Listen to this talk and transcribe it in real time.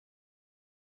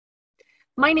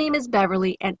My name is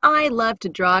Beverly and I love to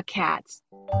draw cats.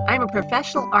 I'm a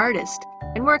professional artist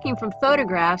and working from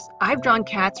photographs, I've drawn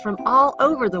cats from all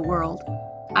over the world.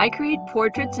 I create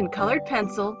portraits in colored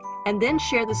pencil and then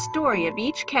share the story of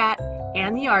each cat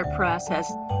and the art process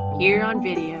here on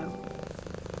video.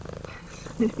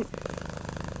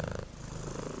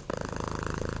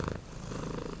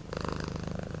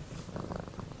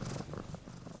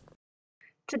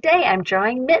 Today I'm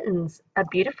drawing Mittens, a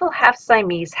beautiful half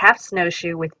Siamese, half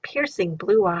Snowshoe with piercing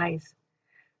blue eyes.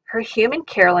 Her human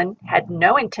Carolyn had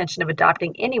no intention of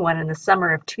adopting anyone in the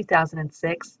summer of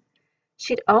 2006.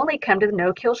 She'd only come to the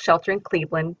no-kill shelter in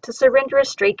Cleveland to surrender a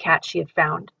stray cat she had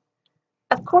found.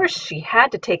 Of course, she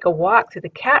had to take a walk through the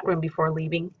cat room before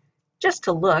leaving, just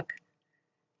to look.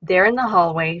 There in the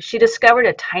hallway, she discovered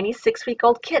a tiny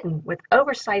 6-week-old kitten with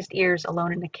oversized ears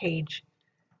alone in a cage.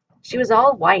 She was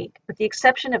all white, with the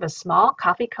exception of a small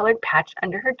coffee-colored patch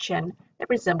under her chin that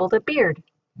resembled a beard.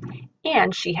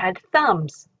 And she had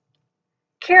thumbs.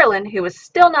 Carolyn, who was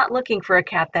still not looking for a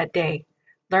cat that day,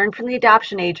 learned from the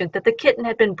adoption agent that the kitten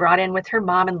had been brought in with her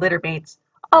mom and littermates,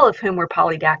 all of whom were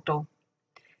polydactyl.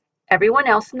 Everyone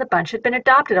else in the bunch had been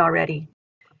adopted already.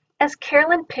 As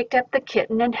Carolyn picked up the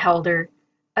kitten and held her,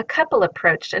 a couple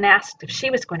approached and asked if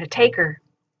she was going to take her.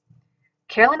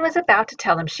 Carolyn was about to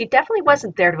tell them she definitely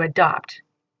wasn't there to adopt,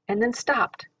 and then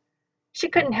stopped. She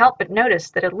couldn't help but notice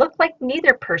that it looked like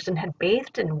neither person had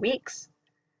bathed in weeks.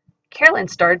 Carolyn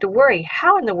started to worry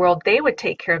how in the world they would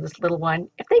take care of this little one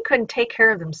if they couldn't take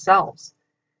care of themselves.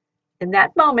 In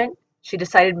that moment, she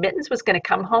decided Mittens was going to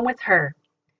come home with her.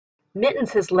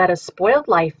 Mittens has led a spoiled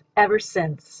life ever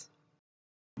since.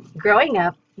 Growing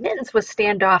up, Mittens was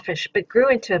standoffish but grew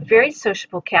into a very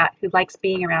sociable cat who likes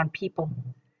being around people.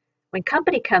 When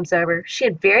company comes over, she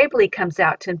invariably comes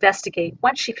out to investigate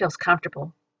once she feels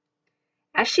comfortable.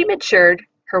 As she matured,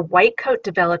 her white coat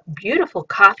developed beautiful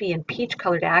coffee and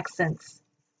peach-colored accents.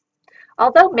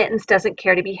 Although Mittens doesn't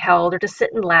care to be held or to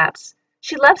sit in laps,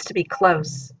 she loves to be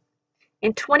close.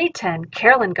 In 2010,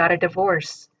 Carolyn got a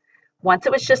divorce. Once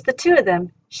it was just the two of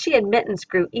them, she and Mittens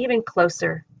grew even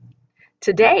closer.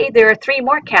 Today, there are 3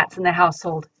 more cats in the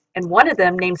household, and one of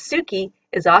them, named Suki,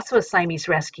 is also a Siamese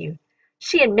rescue.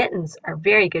 She and Mittens are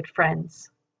very good friends.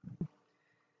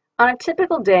 On a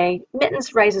typical day,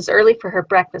 Mittens rises early for her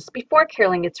breakfast before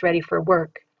Carolyn gets ready for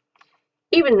work.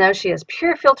 Even though she has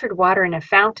pure filtered water in a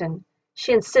fountain,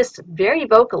 she insists very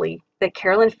vocally that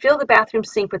Carolyn fill the bathroom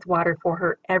sink with water for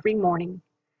her every morning.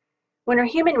 When her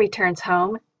human returns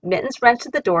home, Mittens runs to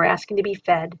the door asking to be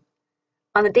fed.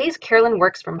 On the days Carolyn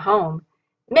works from home,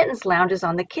 Mittens lounges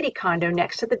on the kitty condo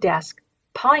next to the desk,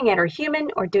 pawing at her human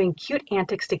or doing cute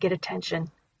antics to get attention.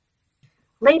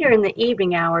 Later in the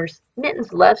evening hours,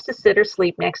 Mittens loves to sit or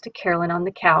sleep next to Carolyn on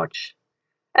the couch.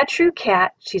 A true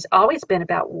cat, she's always been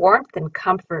about warmth and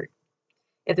comfort.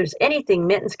 If there's anything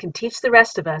Mittens can teach the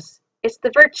rest of us, it's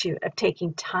the virtue of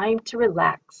taking time to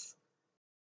relax.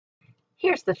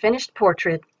 Here's the finished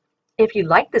portrait. If you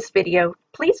like this video,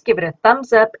 please give it a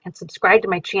thumbs up and subscribe to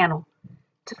my channel.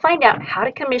 To find out how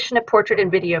to commission a portrait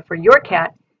and video for your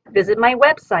cat, visit my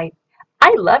website,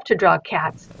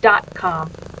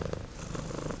 ilovetodrawcats.com.